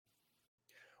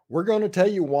We're going to tell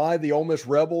you why the Ole Miss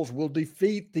Rebels will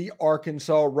defeat the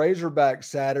Arkansas Razorbacks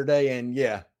Saturday. And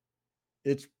yeah,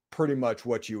 it's pretty much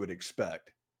what you would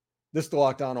expect. This is the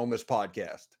Locked On Ole Miss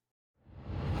podcast.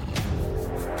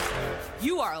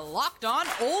 You are Locked On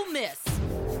Ole Miss,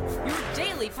 your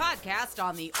daily podcast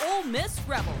on the Ole Miss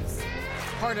Rebels,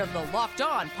 part of the Locked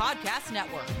On Podcast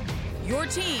Network, your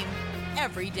team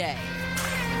every day.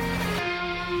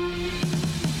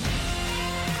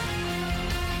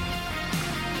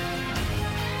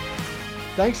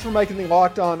 Thanks for making the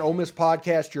Locked On Ole Miss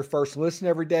podcast your first listen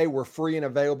every day. We're free and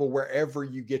available wherever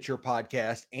you get your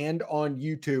podcast and on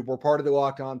YouTube. We're part of the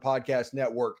Locked On Podcast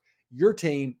Network, your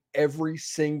team every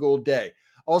single day.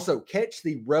 Also, catch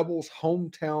the Rebels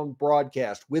hometown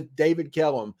broadcast with David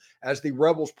Kellum as the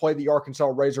Rebels play the Arkansas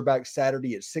Razorbacks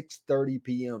Saturday at 6:30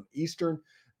 p.m. Eastern.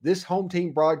 This home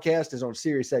team broadcast is on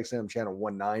SiriusXM channel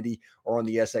 190 or on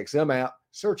the SXM app.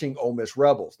 Searching Ole Miss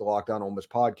Rebels. The Locked On Ole Miss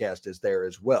podcast is there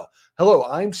as well. Hello,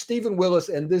 I'm Stephen Willis,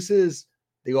 and this is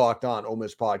the Locked On Ole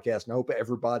Miss podcast. And I hope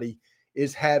everybody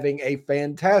is having a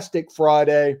fantastic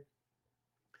Friday.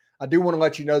 I do want to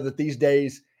let you know that these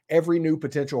days, every new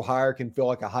potential hire can feel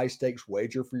like a high-stakes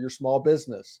wager for your small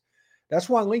business. That's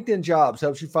why LinkedIn Jobs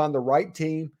helps you find the right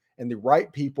team and the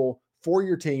right people for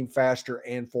your team faster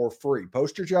and for free.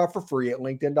 Post your job for free at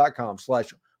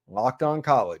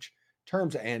linkedin.com/LockedOnCollege.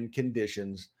 Terms and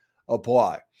conditions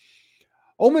apply.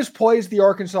 Ole Miss plays the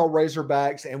Arkansas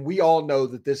Razorbacks, and we all know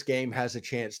that this game has a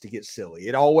chance to get silly.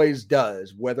 It always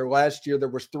does. Whether last year there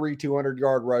was 3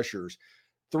 200-yard rushers,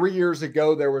 3 years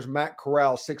ago there was Matt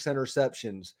Corral, 6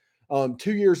 interceptions.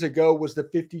 2 years ago was the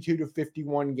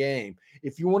 52-51 game.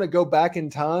 If you want to go back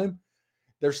in time,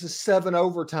 there's the 7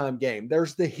 overtime game.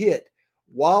 There's the hit.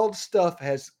 Wild stuff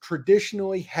has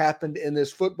traditionally happened in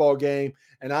this football game,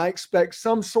 and I expect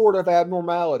some sort of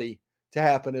abnormality to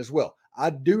happen as well. I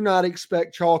do not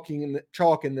expect chalk in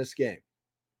this game.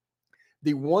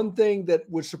 The one thing that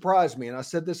would surprise me, and I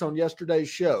said this on yesterday's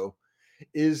show,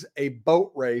 is a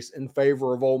boat race in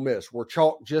favor of Ole Miss where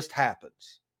chalk just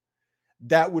happens.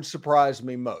 That would surprise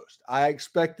me most. I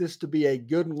expect this to be a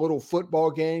good little football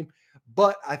game,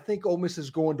 but I think Ole Miss is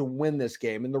going to win this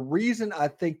game. And the reason I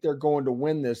think they're going to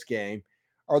win this game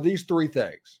are these three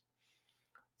things.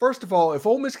 First of all, if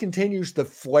Ole Miss continues the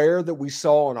flair that we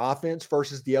saw on offense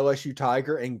versus the LSU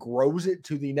Tiger and grows it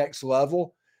to the next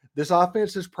level, this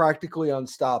offense is practically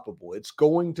unstoppable. It's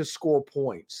going to score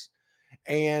points.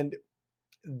 And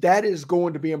that is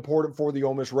going to be important for the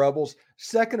Ole Miss Rebels.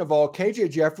 Second of all,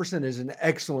 KJ Jefferson is an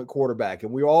excellent quarterback,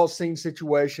 and we've all seen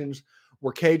situations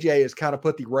where KJ has kind of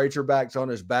put the Razorbacks on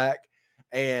his back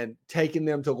and taken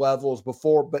them to levels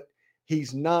before, but he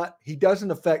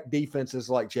doesn't affect defenses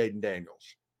like Jaden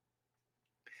Daniels.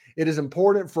 It is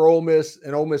important for Ole Miss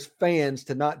and Ole Miss fans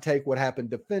to not take what happened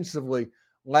defensively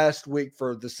last week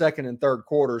for the second and third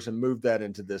quarters and move that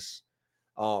into this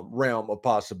realm of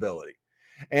possibility.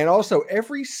 And also,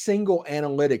 every single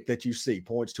analytic that you see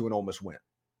points to an Ole Miss win.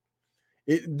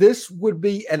 This would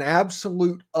be an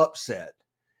absolute upset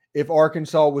if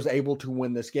Arkansas was able to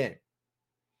win this game.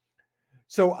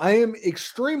 So I am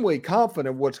extremely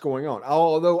confident what's going on,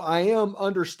 although I am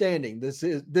understanding this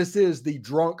is the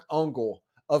drunk uncle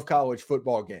of college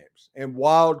football games, and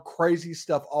wild, crazy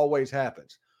stuff always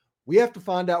happens. We have to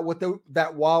find out what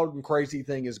that wild and crazy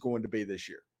thing is going to be this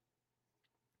year.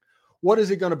 What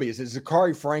is it going to be? Is it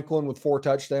Zachary Franklin with 4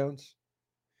 touchdowns?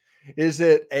 Is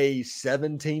it a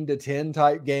 17-10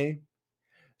 type game?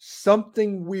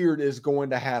 Something weird is going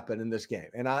to happen in this game,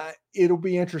 and it'll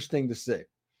be interesting to see.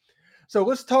 So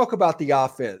let's talk about the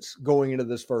offense going into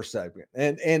this first segment.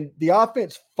 And the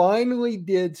offense finally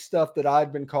did stuff that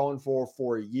I'd been calling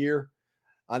for a year.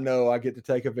 I know I get to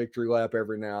take a victory lap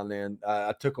every now and then.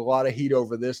 I took a lot of heat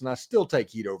over this, and I still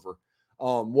take heat over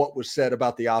what was said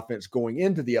about the offense going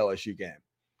into the LSU game.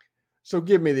 So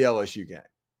give me the LSU game,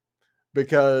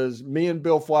 because me and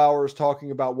Bill Flowers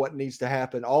talking about what needs to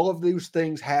happen, all of those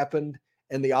things happened,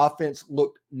 and the offense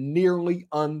looked nearly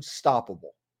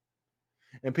unstoppable.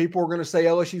 And people are going to say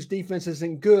LSU's defense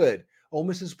isn't good. Ole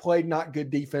Miss has played not good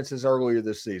defenses earlier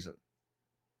this season.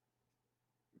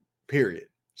 Period.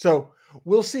 So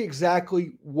we'll see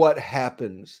exactly what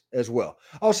happens as well.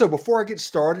 Also, before I get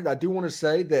started, I do want to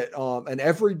say that an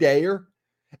everydayer,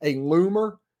 a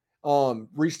loomer,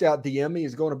 reached out, DM me,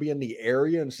 is going to be in the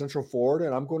area in Central Florida,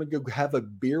 and I'm going to go have a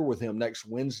beer with him next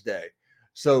Wednesday.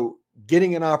 So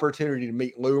getting an opportunity to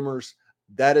meet loomers,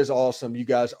 that is awesome. You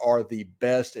guys are the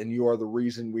best, and you are the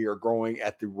reason we are growing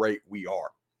at the rate we are.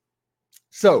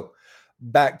 So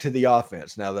back to the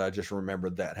offense, now that I just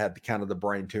remembered that, had the kind of the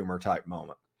brain tumor type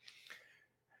moment.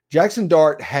 Jaxson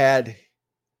Dart had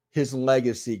his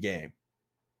legacy game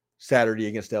Saturday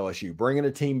against LSU, bringing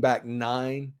a team back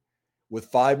 9 with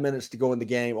 5 minutes to go in the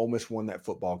game. Ole Miss won that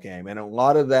football game. And a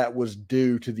lot of that was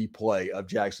due to the play of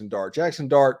Jaxson Dart. Jaxson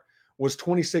Dart was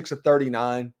 26 of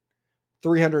 39,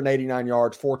 389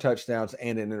 yards, 4 touchdowns,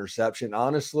 and an interception.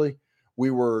 Honestly, we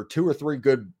were 2 or 3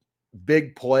 good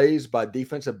big plays by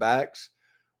defensive backs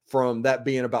from that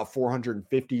being about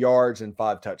 450 yards and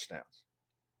 5 touchdowns.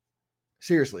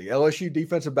 Seriously, LSU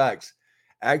defensive backs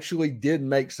actually did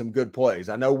make some good plays.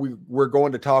 I know we're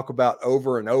going to talk about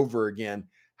over and over again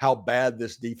how bad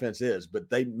this defense is, but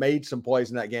they made some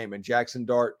plays in that game. And Jaxson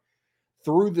Dart,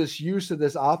 through this use of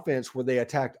this offense where they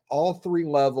attacked all 3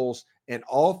 levels and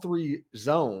all 3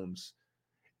 zones,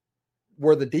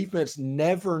 where the defense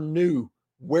never knew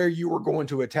where you were going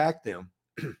to attack them,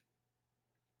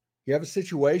 you have a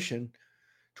situation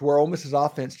to where Ole Miss's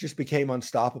offense just became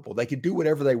unstoppable. They could do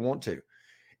whatever they want to.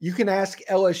 You can ask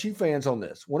LSU fans on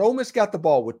this. When Ole Miss got the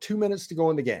ball with 2 minutes to go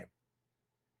in the game,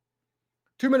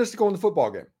 2 minutes to go in the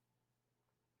football game,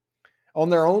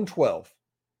 on their own 12,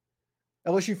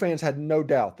 LSU fans had no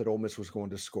doubt that Ole Miss was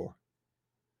going to score.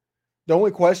 The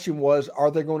only question was, are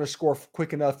they going to score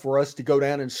quick enough for us to go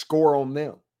down and score on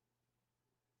them?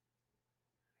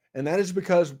 And that is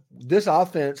because this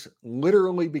offense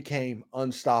literally became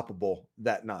unstoppable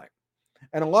that night.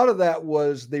 And a lot of that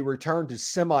was the return to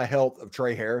semi-health of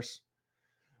Trey Harris.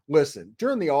 Listen,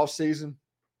 during the offseason,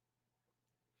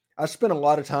 I spent a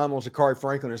lot of time on Zachary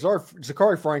Franklin.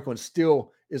 Zachary Franklin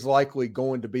still is likely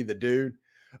going to be the dude,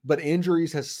 but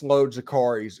injuries has slowed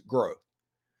Zachary's growth.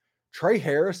 Trey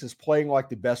Harris is playing like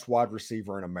the best wide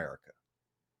receiver in America.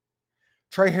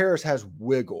 Trey Harris has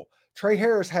wiggle. Trey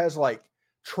Harris has like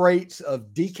traits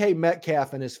of DK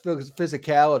Metcalf and his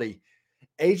physicality,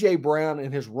 A.J. Brown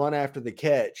and his run after the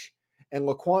catch, and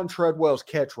Laquan Treadwell's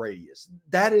catch radius.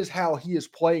 That is how he is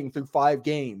playing through 5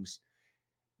 games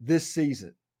this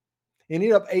season. He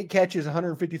ended up 8 catches,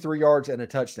 153 yards, and a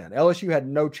touchdown. LSU had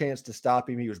no chance to stop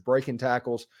him. He was breaking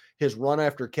tackles. His run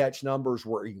after catch numbers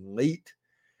were elite,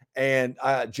 and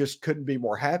I just couldn't be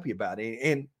more happy about it.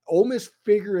 And Ole Miss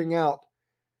figuring out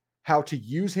how to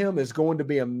use him is going to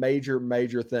be a major,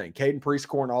 major thing. Caden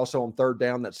Priestcorn also on third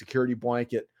down, that security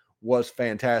blanket was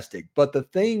fantastic. But the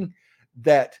thing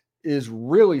that is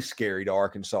really scary to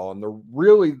Arkansas, and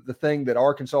the thing that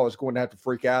Arkansas is going to have to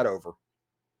freak out over,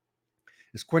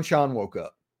 is Quinshon woke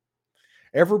up.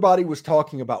 Everybody was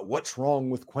talking about what's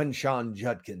wrong with Quinshon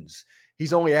Judkins.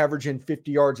 He's only averaging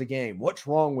 50 yards a game. What's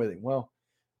wrong with him? Well,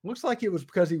 looks like it was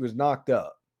because he was knocked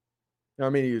up. I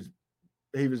mean,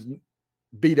 he was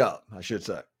beat up, I should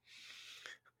say.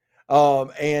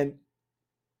 And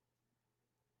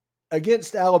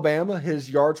against Alabama, his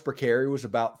yards per carry was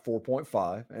about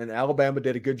 4.5, and Alabama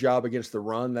did a good job against the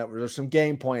run. That was some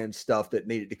game plan stuff that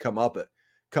needed to come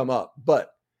up.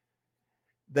 But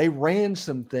they ran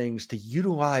some things to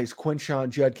utilize Quinshon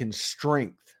Judkins'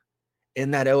 strength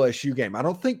in that LSU game. I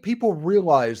don't think people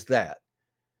realize that.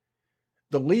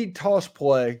 The lead toss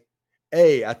play,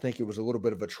 I think it was a little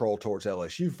bit of a troll towards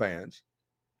LSU fans.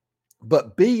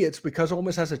 But B, it's because Ole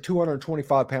Miss has a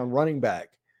 225-pound running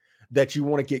back that you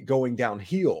want to get going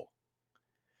downhill.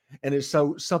 And it's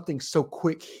something so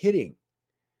quick hitting.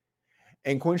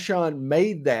 And Quinshon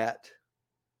made that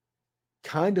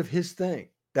kind of his thing.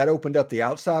 That opened up the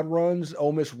outside runs,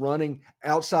 Ole Miss running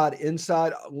outside,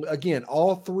 inside. Again,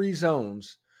 all 3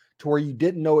 zones to where you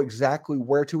didn't know exactly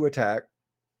where to attack.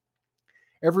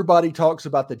 Everybody talks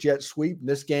about the jet sweep. In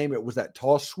this game, it was that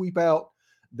toss sweep out.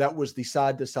 That was the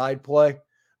side-to-side play.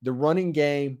 The running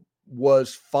game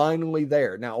was finally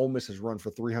there. Now, Ole Miss has run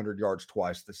for 300 yards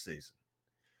twice this season.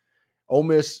 Ole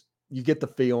Miss, you get the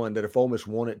feeling that if Ole Miss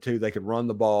wanted to, they could run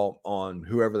the ball on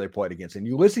whoever they played against. And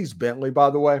Ulysses Bentley, by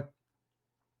the way,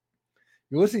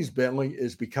 Ulysses Bentley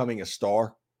is becoming a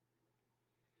star.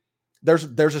 There's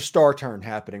a star turn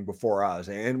happening before our eyes,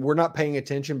 and we're not paying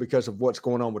attention because of what's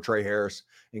going on with Trey Harris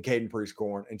and Caden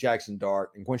Priestcorn and Jaxson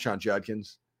Dart and Quinshon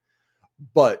Judkins.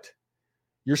 But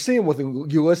you're seeing with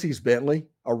Ulysses Bentley,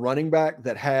 a running back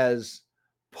that has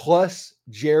plus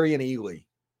Jerry and Ely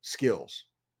skills.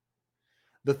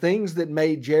 The things that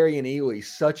made Jerry and Ely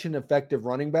such an effective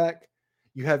running back,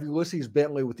 you have Ulysses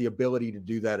Bentley with the ability to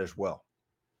do that as well.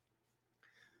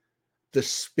 The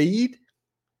speed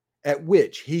at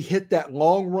which he hit that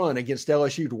long run against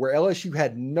LSU to where LSU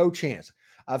had no chance.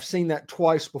 I've seen that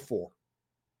twice before.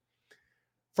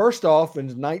 First off, in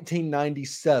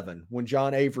 1997, when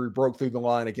John Avery broke through the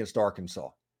line against Arkansas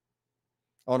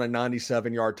on a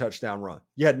 97-yard touchdown run,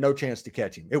 you had no chance to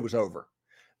catch him. It was over.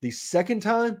 The second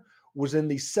time was in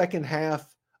the second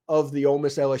half of the Ole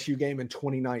Miss LSU game in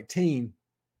 2019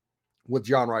 with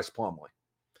John Rice Plumlee.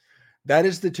 That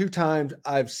is the two times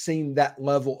I've seen that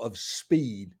level of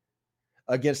speed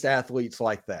against athletes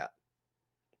like that.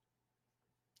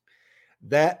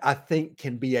 That, I think,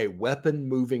 can be a weapon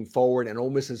moving forward, and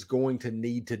Ole Miss is going to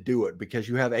need to do it because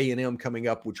you have A&M coming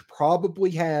up, which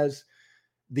probably has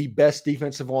the best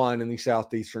defensive line in the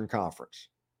Southeastern Conference.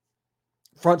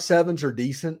 Front sevens are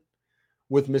decent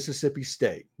with Mississippi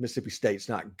State. Mississippi State's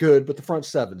not good, but the front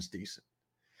seven's decent.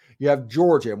 You have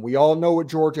Georgia, and we all know what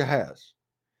Georgia has.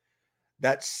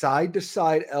 That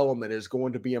side-to-side element is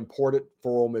going to be important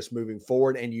for Ole Miss moving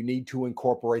forward, and you need to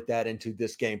incorporate that into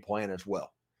this game plan as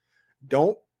well.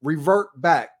 Don't revert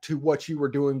back to what you were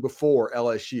doing before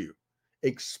LSU.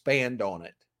 Expand on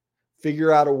it.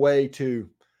 Figure out a way to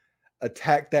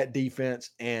attack that defense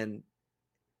and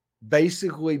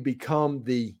basically become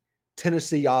the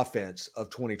Tennessee offense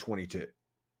of 2022.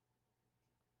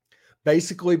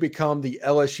 Basically become the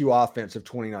LSU offense of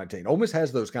 2019. Ole Miss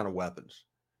has those kind of weapons.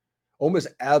 Ole Miss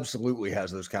absolutely has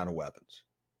those kind of weapons.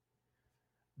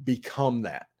 Become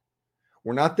that.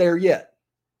 We're not there yet.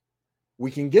 We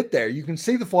can get there. You can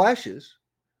see the flashes.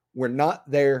 We're not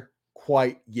there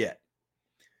quite yet.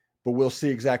 But we'll see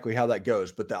exactly how that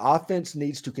goes. But the offense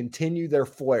needs to continue their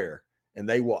flair, and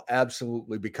they will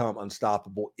absolutely become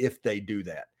unstoppable if they do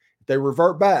that. If they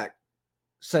revert back,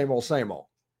 same old, same old.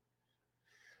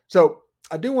 So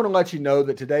I do want to let you know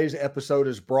that today's episode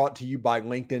is brought to you by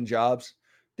LinkedIn Jobs.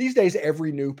 These days,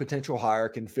 every new potential hire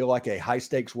can feel like a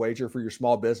high-stakes wager for your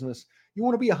small business. You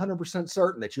want to be 100%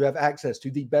 certain that you have access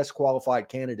to the best qualified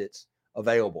candidates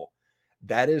available.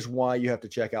 That is why you have to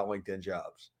check out LinkedIn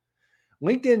Jobs.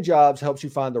 LinkedIn Jobs helps you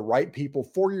find the right people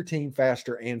for your team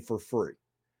faster and for free.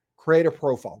 Create a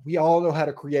profile. We all know how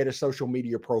to create a social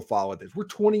media profile at this. We're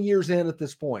 20 years in at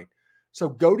this point. So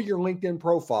go to your LinkedIn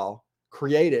profile,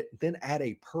 create it, then add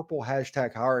a purple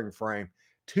hashtag hiring frame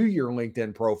to your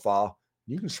LinkedIn profile.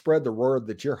 You can spread the word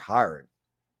that you're hiring.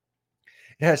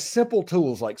 It has simple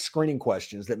tools like screening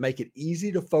questions that make it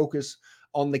easy to focus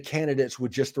on the candidates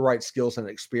with just the right skills and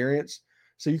experience,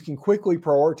 so you can quickly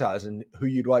prioritize who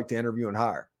you'd like to interview and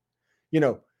hire. You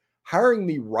know, hiring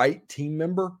the right team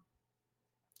member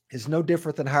is no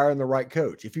different than hiring the right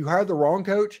coach. If you hire the wrong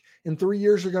coach, in 3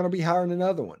 years, you're going to be hiring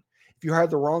another one. If you hire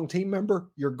the wrong team member,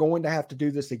 you're going to have to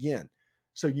do this again.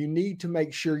 So you need to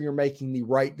make sure you're making the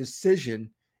right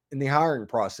decision in the hiring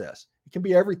process. It can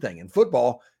be everything. In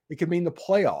football, it could mean the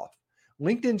playoff.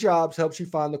 LinkedIn Jobs helps you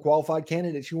find the qualified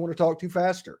candidates you want to talk to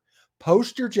faster.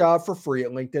 Post your job for free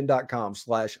at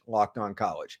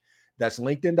linkedin.com/lockedoncollege. That's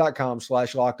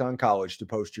linkedin.com/lockedoncollege to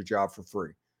post your job for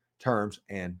free. Terms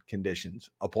and conditions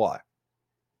apply.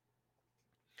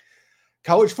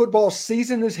 College football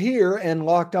season is here, and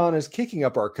Locked On is kicking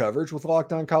up our coverage with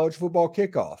Locked On College Football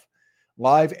Kickoff.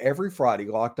 Live every Friday,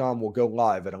 Locked On will go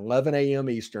live at 11 a.m.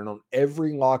 Eastern on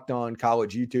every Locked On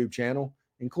College YouTube channel,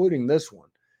 including this one.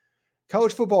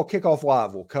 College Football Kickoff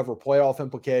Live will cover playoff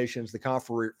implications, the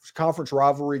conference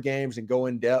rivalry games, and go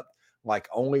in depth like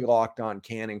only Locked On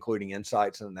can, including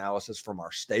insights and analysis from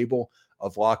our stable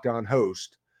of Locked On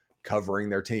hosts covering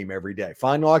their team every day.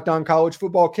 Find Locked On College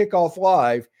Football Kickoff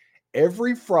Live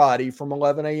every Friday from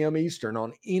 11 a.m. Eastern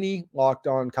on any Locked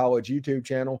On College YouTube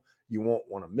channel. You won't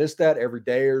want to miss that. Every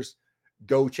dayers,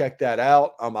 go check that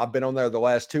out. I've been on there the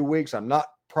last 2 weeks. I'm not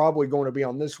probably going to be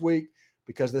on this week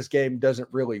because this game doesn't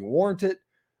really warrant it,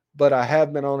 but I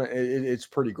have been on it. It's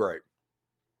pretty great.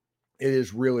 It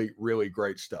is really, really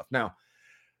great stuff. Now,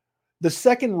 the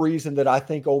second reason that I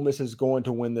think Ole Miss is going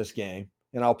to win this game,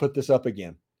 and I'll put this up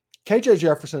again, KJ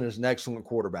Jefferson is an excellent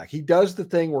quarterback. He does the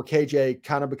thing where KJ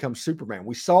kind of becomes Superman.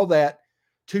 We saw that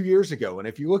 2 years ago. And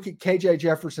if you look at KJ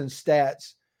Jefferson's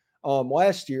stats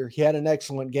last year, he had an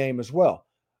excellent game as well.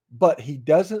 But he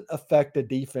doesn't affect a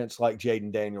defense like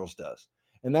Jaden Daniels does.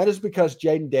 And that is because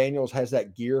Jaden Daniels has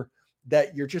that gear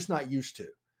that you're just not used to,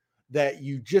 that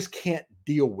you just can't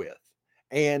deal with.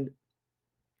 And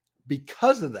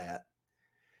because of that,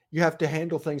 you have to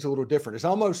handle things a little different. It's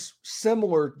almost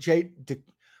similar to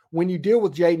when you deal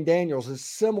with Jaden Daniels, it's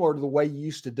similar to the way you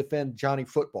used to defend Johnny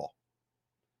Football.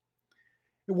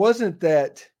 It wasn't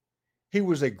that he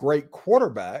was a great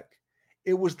quarterback.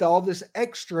 It was all this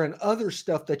extra and other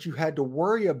stuff that you had to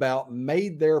worry about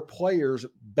made their players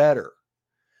better.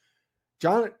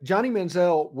 Johnny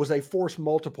Manziel was a force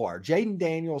multiplier. Jaden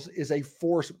Daniels is a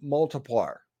force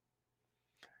multiplier.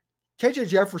 KJ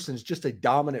Jefferson's just a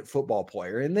dominant football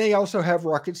player, and they also have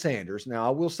Rocket Sanders. Now,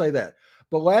 I will say that.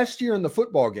 But last year in the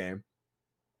football game,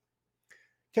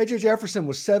 KJ Jefferson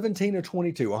was 17 of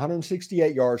 22,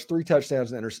 168 yards, 3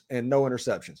 touchdowns, and no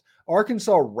interceptions.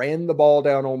 Arkansas ran the ball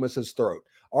down Ole Miss's throat.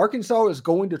 Arkansas is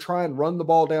going to try and run the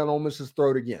ball down Ole Miss's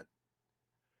throat again.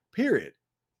 Period.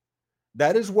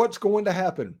 That is what's going to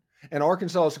happen. And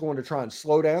Arkansas is going to try and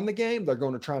slow down the game. They're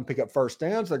going to try and pick up first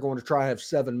downs. They're going to try and have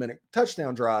 7-minute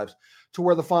touchdown drives to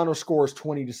where the final score is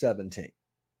 20-17.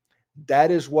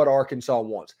 That is what Arkansas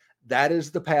wants. That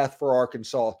is the path for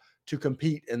Arkansas to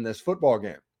compete in this football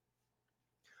game.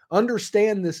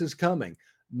 Understand this is coming.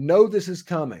 Know this is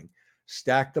coming.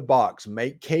 Stack the box.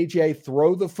 Make KJ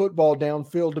throw the football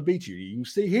downfield to beat you. You can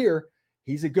see here,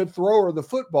 he's a good thrower of the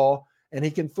football, and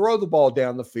he can throw the ball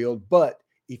down the field. But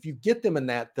if you get them in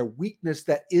that, the weakness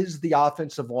that is the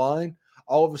offensive line,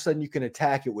 all of a sudden you can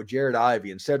attack it with Jared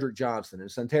Ivey and Cedric Johnson and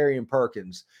Santarian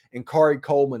Perkins and Kari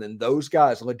Coleman and those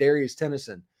guys, Ladarius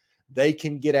Tennyson. They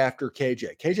can get after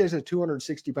KJ. KJ is a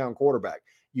 260-pound quarterback.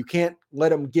 You can't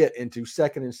let him get into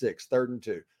 2nd and 6, 3rd and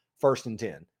 2, 1st and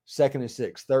 10, 2nd and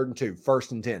 6, 3rd and 2,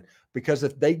 1st and 10. Because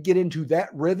if they get into that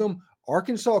rhythm,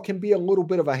 Arkansas can be a little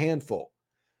bit of a handful.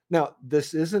 Now,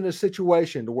 this isn't a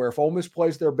situation to where if Ole Miss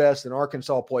plays their best and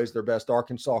Arkansas plays their best,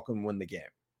 Arkansas can win the game.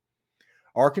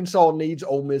 Arkansas needs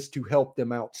Ole Miss to help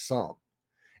them out some.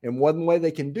 And one way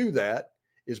they can do that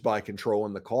is by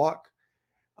controlling the clock.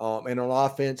 And on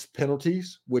offense,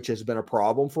 penalties, which has been a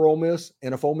problem for Ole Miss.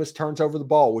 And if Ole Miss turns over the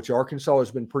ball, which Arkansas has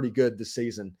been pretty good this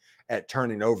season at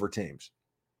turning over teams.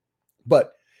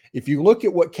 But if you look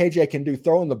at what KJ can do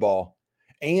throwing the ball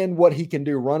and what he can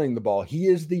do running the ball, he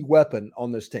is the weapon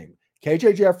on this team.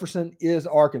 KJ Jefferson is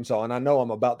Arkansas. And I know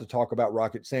I'm about to talk about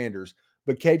Rocket Sanders,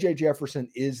 but KJ Jefferson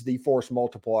is the force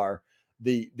multiplier,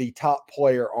 the top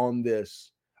player on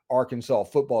this Arkansas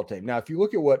football team. Now, if you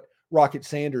look at what Rocket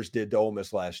Sanders did to Ole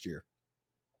Miss last year,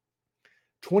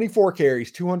 24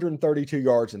 carries, 232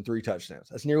 yards, and 3 touchdowns.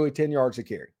 That's nearly 10 yards a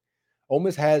carry. Ole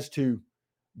Miss has to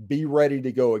be ready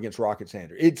to go against Rocket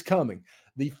Sanders. It's coming.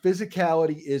 The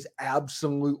physicality is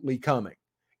absolutely coming.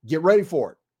 Get ready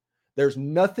for it. There's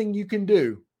nothing you can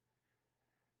do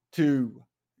to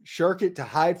shirk it, to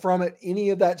hide from it, any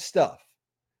of that stuff.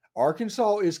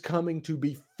 Arkansas is coming to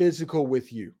be physical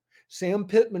with you. Sam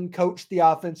Pittman coached the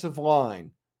offensive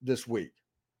line this week.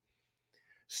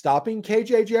 Stopping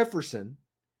KJ Jefferson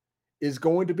is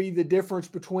going to be the difference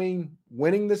between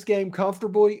winning this game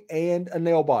comfortably and a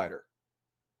nail biter.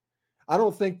 I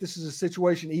don't think this is a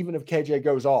situation, even if KJ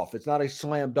goes off, it's not a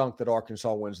slam dunk that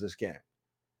Arkansas wins this game.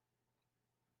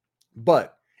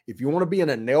 But if you want to be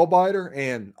in a nail biter,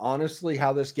 and honestly,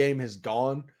 how this game has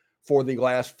gone for the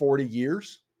last 40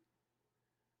 years,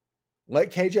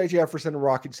 let KJ Jefferson and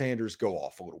Rocket Sanders go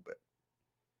off a little bit.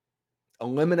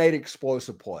 Eliminate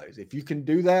explosive plays. If you can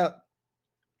do that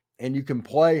and you can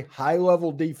play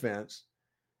high-level defense,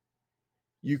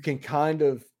 you can kind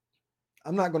of,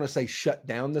 I'm not going to say shut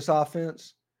down this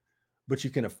offense, but you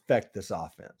can affect this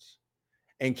offense.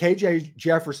 And KJ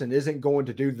Jefferson isn't going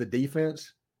to do the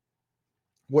defense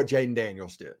what Jaden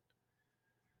Daniels did.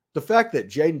 The fact that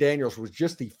Jaden Daniels was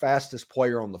just the fastest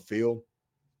player on the field,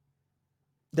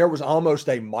 there was almost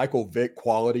a Michael Vick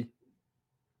quality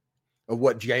of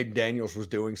what Jaden Daniels was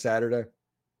doing Saturday.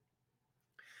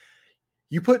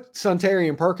 You put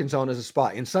Santarian Perkins on as a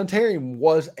spy, and Santarian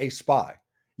was a spy.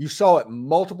 You saw it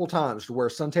multiple times to where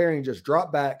Santarian just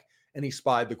dropped back and he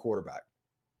spied the quarterback.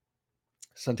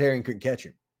 Santarian couldn't catch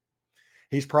him.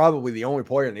 He's probably the only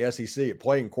player in the SEC at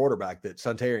playing quarterback that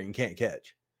Santarian can't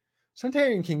catch.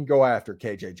 Santarian can go after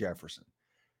KJ Jefferson.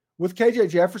 With KJ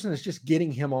Jefferson, it's just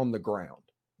getting him on the ground.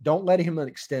 Don't let him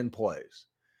extend plays.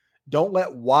 Don't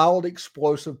let wild,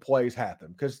 explosive plays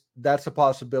happen, because that's a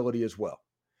possibility as well.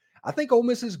 I think Ole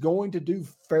Miss is going to do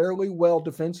fairly well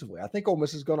defensively. I think Ole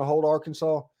Miss is going to hold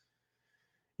Arkansas.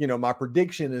 You know, my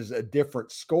prediction is a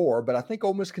different score, but I think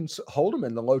Ole Miss can hold them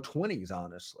in the low 20s,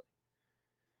 honestly.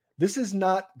 This is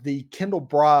not the Kendall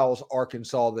Briles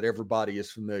Arkansas that everybody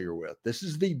is familiar with. This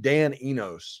is the Dan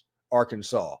Enos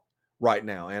Arkansas right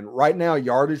now. And right now,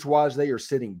 yardage-wise, they are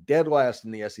sitting dead last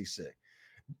in the SEC.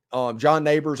 John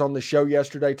Neighbors on the show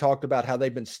yesterday talked about how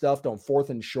they've been stuffed on 4th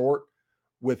and short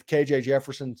with KJ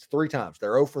Jefferson 3 times.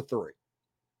 They're 0 for 3.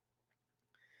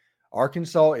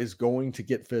 Arkansas is going to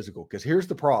get physical, because here's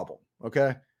the problem,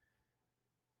 okay?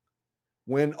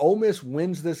 When Ole Miss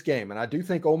wins this game, and I do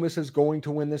think Ole Miss is going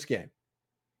to win this game,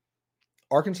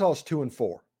 Arkansas is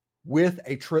 2-4 with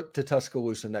a trip to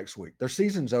Tuscaloosa next week. Their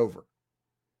season's over.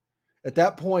 At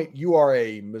that point, you are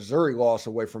a Missouri loss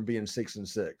away from being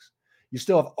 6-6. You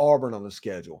still have Auburn on the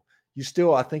schedule. You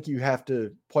still, I think you have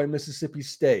to play Mississippi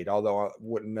State, although I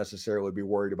wouldn't necessarily be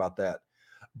worried about that.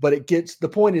 But the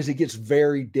point is, it gets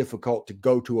very difficult to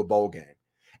go to a bowl game.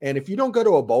 And if you don't go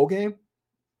to a bowl game,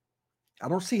 I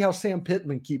don't see how Sam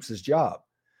Pittman keeps his job.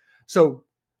 So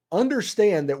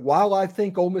understand that while I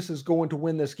think Ole Miss is going to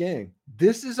win this game,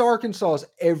 this is Arkansas's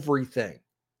everything.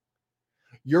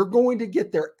 You're going to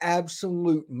get their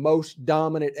absolute most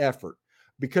dominant effort,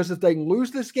 because if they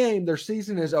lose this game, their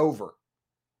season is over.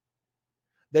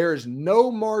 There is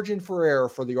no margin for error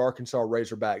for the Arkansas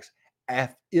Razorbacks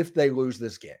if they lose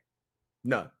this game.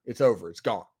 None. It's over. It's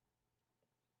gone.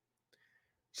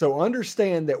 So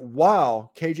understand that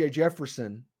while KJ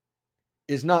Jefferson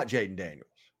is not Jaden Daniels,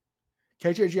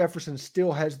 KJ Jefferson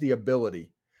still has the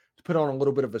ability to put on a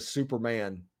little bit of a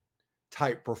Superman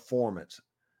type performance,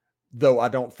 though I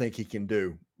don't think he can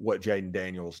do what Jaden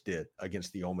Daniels did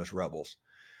against the Ole Miss Rebels.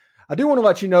 I do want to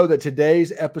let you know that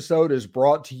today's episode is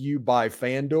brought to you by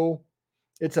FanDuel.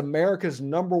 It's America's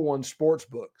 #1 sports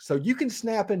book, so you can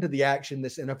snap into the action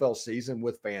this NFL season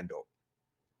with FanDuel.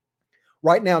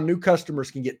 Right now, new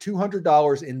customers can get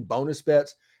 $200 in bonus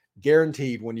bets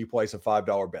guaranteed when you place a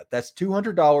 $5 bet. That's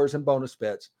 $200 in bonus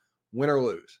bets, win or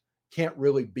lose. Can't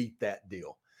really beat that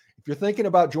deal. If you're thinking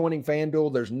about joining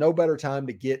FanDuel, there's no better time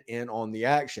to get in on the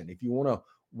action. If you want to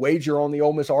wager on the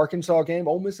Ole Miss Arkansas game,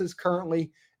 Ole Miss is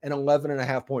currently an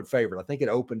 11.5 point favorite. I think it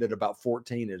opened at about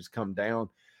 14. It has come down.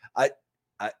 I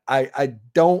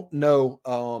don't know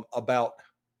about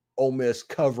Ole Miss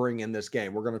covering in this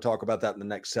game. We're going to talk about that in the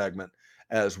next segment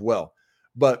as well.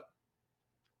 But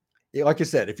like I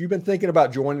said, if you've been thinking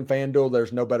about joining FanDuel,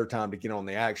 there's no better time to get on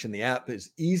the action. The app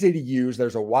is easy to use.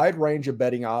 There's a wide range of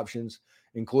betting options,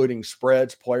 including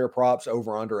spreads, player props,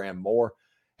 over, under, and more.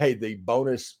 Hey, the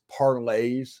bonus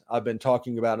parlays I've been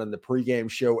talking about in the pregame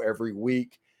show every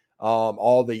week,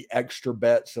 all the extra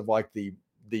bets of like the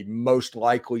most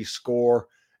likely score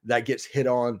that gets hit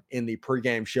on in the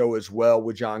pregame show as well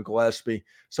with John Gillespie.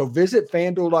 So visit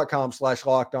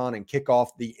FanDuel.com/lockedon and kick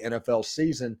off the NFL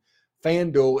season.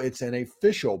 FanDuel, it's an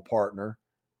official partner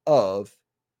of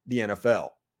the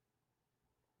NFL.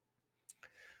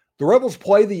 The Rebels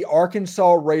play the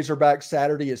Arkansas Razorbacks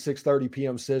Saturday at 6:30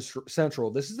 p.m. Central.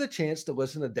 This is a chance to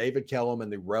listen to David Kellum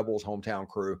and the Rebels hometown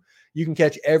crew. You can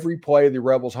catch every play of the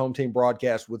Rebels home team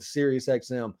broadcast with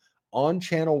SiriusXM on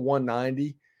channel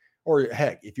 190. Or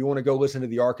heck, if you want to go listen to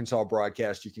the Arkansas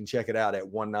broadcast, you can check it out at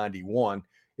 191.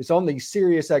 It's on the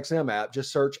SiriusXM app.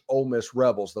 Just search Ole Miss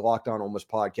Rebels. The Locked On Ole Miss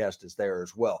podcast is there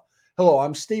as well. Hello,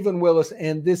 I'm Stephen Willis,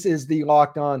 and this is the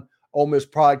Locked On Ole Miss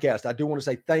podcast. I do want to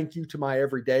say thank you to my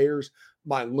everydayers,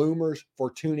 my Loomers,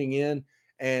 for tuning in.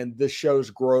 And this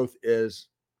show's growth it's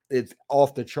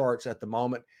off the charts at the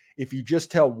moment. If you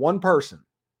just tell one person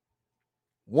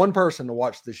to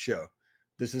watch this show,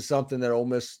 this is something that Ole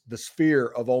Miss, the sphere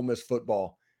of Ole Miss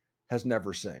football, has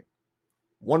never seen.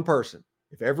 One person.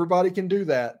 If everybody can do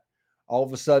that, all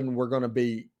of a sudden we're going to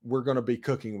be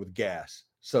cooking with gas,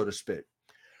 so to speak.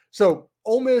 So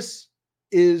Ole Miss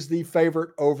is the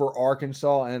favorite over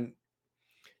Arkansas, and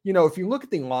if you look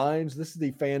at the lines, this is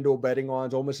the FanDuel betting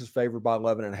lines. Ole Miss is favored by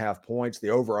 11.5 points. The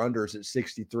over/under is at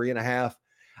 63.5.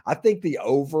 I think the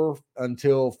over,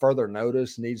 until further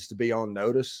notice, needs to be on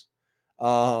notice.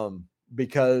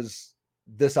 Because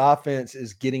this offense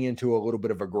is getting into a little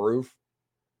bit of a groove.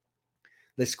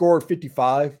 They scored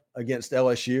 55 against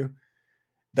LSU.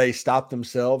 They stopped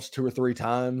themselves 2 or 3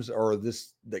 times, or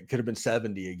that could have been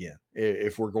 70 again,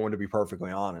 if we're going to be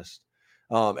perfectly honest.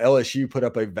 LSU put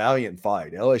up a valiant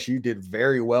fight. LSU did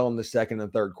very well in the second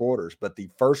and third quarters, but the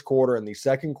first quarter and the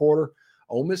second quarter,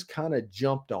 Ole Miss kind of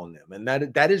jumped on them. And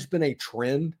that has been a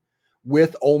trend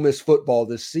with Ole Miss football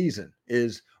this season,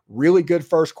 is really good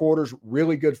first quarters,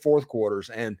 really good fourth quarters.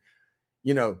 And,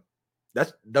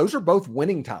 those are both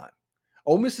winning time.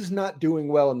 Ole Miss is not doing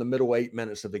well in the middle 8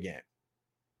 minutes of the game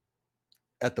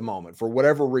at the moment for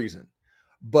whatever reason.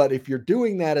 But if you're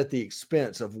doing that at the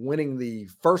expense of winning the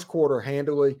first quarter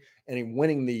handily and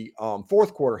winning the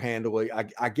fourth quarter handily,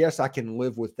 I guess I can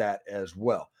live with that as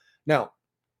well. Now,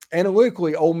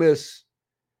 analytically, Ole Miss,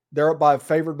 they're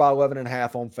favored by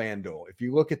 11.5 on FanDuel. If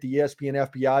you look at the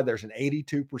ESPN FPI, there's an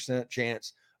 82%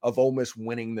 chance of Ole Miss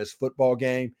winning this football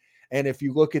game. And if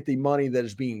you look at the money that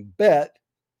is being bet,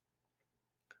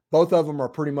 both of them are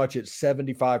pretty much at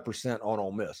 75% on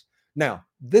Ole Miss. Now,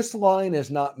 this line is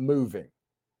not moving,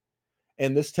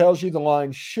 and this tells you the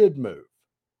line should move.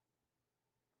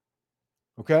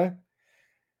 Okay?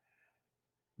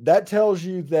 That tells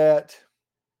you that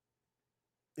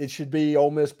it should be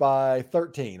Ole Miss by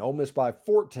 13, Ole Miss by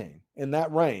 14, in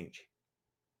that range.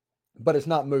 But it's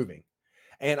not moving.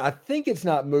 And I think it's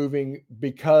not moving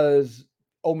because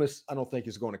Ole Miss, I don't think,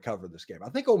 is going to cover this game. I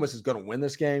think Ole Miss is going to win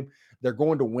this game. They're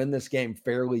going to win this game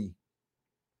fairly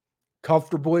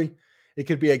comfortably. It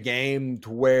could be a game to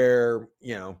where,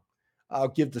 I'll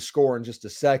give the score in just a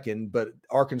second, but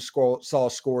Arkansas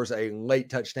scores a late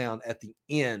touchdown at the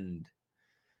end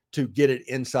to get it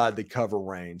inside the cover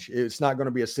range. It's not going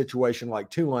to be a situation like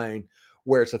Tulane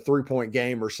where it's a 3-point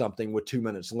game or something with 2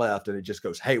 minutes left and it just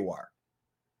goes haywire.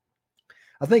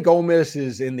 I think Ole Miss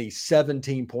is in the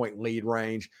 17-point lead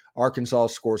range. Arkansas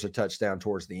scores a touchdown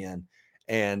towards the end,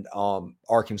 and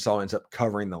Arkansas ends up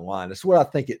covering the line. That's what I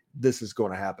think this is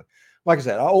going to happen. Like I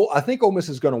said, I think Ole Miss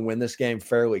is going to win this game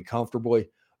fairly comfortably,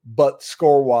 but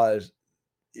score-wise,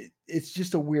 it's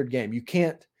just a weird game. You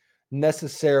can't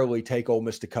necessarily take Ole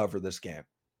Miss to cover this game.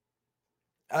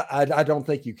 I don't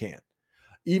think you can.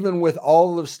 Even with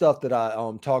all of the stuff that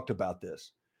I talked about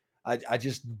this, I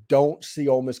just don't see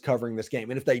Ole Miss covering this game.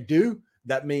 And if they do,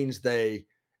 that means they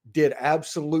did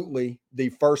absolutely the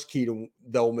first key to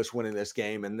the Ole Miss winning this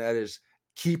game, and that is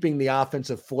keeping the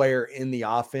offensive flair in the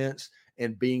offense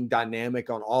and being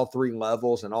dynamic on all three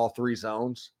levels and all three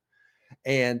zones.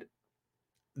 And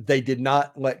they did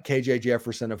not let KJ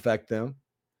Jefferson affect them.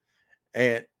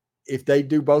 And if they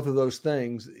do both of those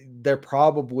things, they're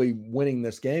probably winning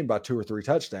this game by 2 or 3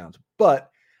 touchdowns.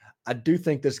 But I do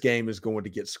think this game is going to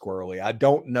get squirrely. I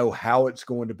don't know how it's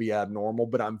going to be abnormal,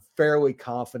 but I'm fairly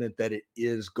confident that it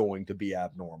is going to be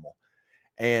abnormal.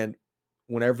 And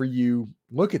whenever you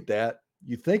look at that,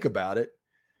 you think about it,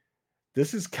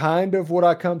 this is kind of what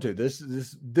I come to.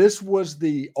 This was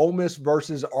the Ole Miss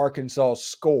versus Arkansas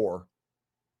score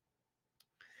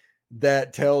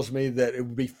that tells me that it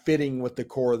would be fitting with the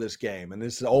core of this game. And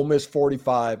this is Ole Miss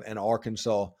 45 and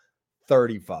Arkansas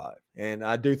 35. And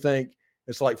I do think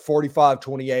it's like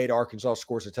 45-28. Arkansas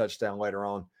scores a touchdown later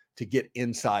on to get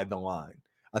inside the line.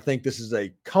 I think this is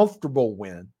a comfortable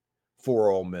win for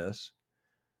Ole Miss.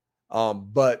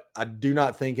 But I do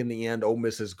not think in the end Ole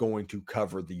Miss is going to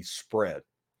cover the spread.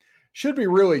 Should be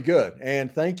really good.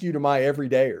 And thank you to my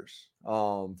everydayers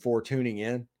for tuning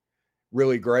in.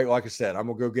 Really great. Like I said, I'm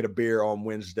going to go get a beer on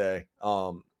Wednesday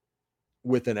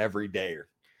with an everydayer.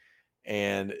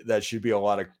 And that should be a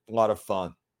lot of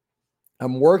fun.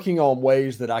 I'm working on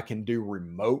ways that I can do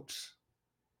remotes,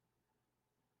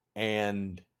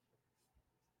 and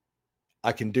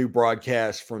I can do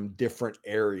broadcasts from different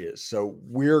areas. So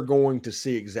we're going to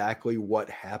see exactly what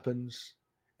happens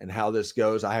and how this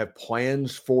goes. I have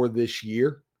plans for this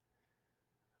year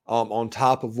on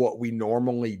top of what we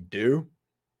normally do,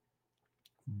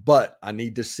 but I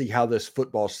need to see how this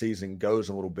football season goes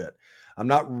a little bit. I'm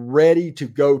not ready to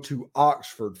go to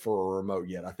Oxford for a remote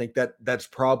yet. I think that's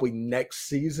probably next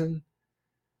season.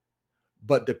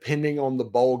 But depending on the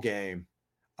bowl game,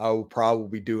 I will probably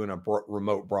be doing a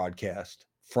remote broadcast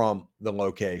from the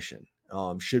location.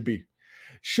 Should be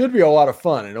a lot of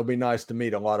fun, and it'll be nice to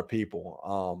meet a lot of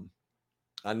people.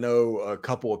 I know a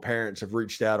couple of parents have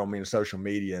reached out on me on social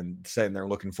media and saying they're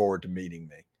looking forward to meeting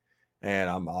me. And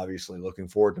I'm obviously looking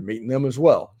forward to meeting them as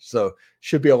well. So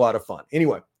should be a lot of fun.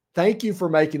 Anyway, thank you for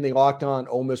making the Locked On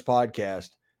Ole Miss podcast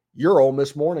your Ole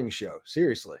Miss morning show.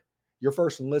 Seriously, your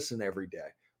first listen every day.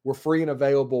 We're free and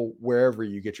available wherever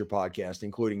you get your podcast,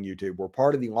 including YouTube. We're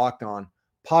part of the Locked On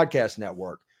Podcast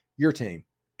Network, your team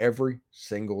every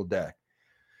single day.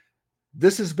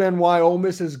 This has been why Ole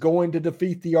Miss is going to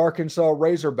defeat the Arkansas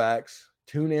Razorbacks.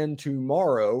 Tune in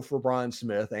tomorrow for Brian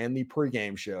Smith and the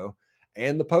pregame show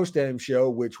and the postgame show,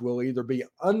 which will either be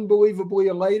unbelievably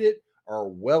elated or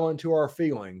well into our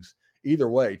feelings. Either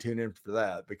way, tune in for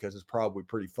that because it's probably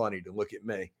pretty funny to look at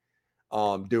me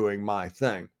doing my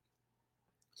thing.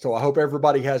 So I hope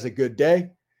everybody has a good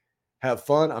day. Have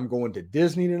fun. I'm going to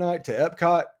Disney tonight, to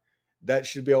Epcot. That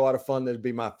should be a lot of fun. That'll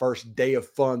be my first day of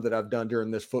fun that I've done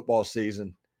during this football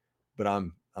season. But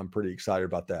I'm pretty excited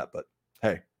about that. But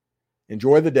hey,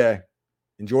 enjoy the day.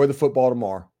 Enjoy the football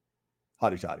tomorrow.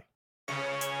 Hotty toddy.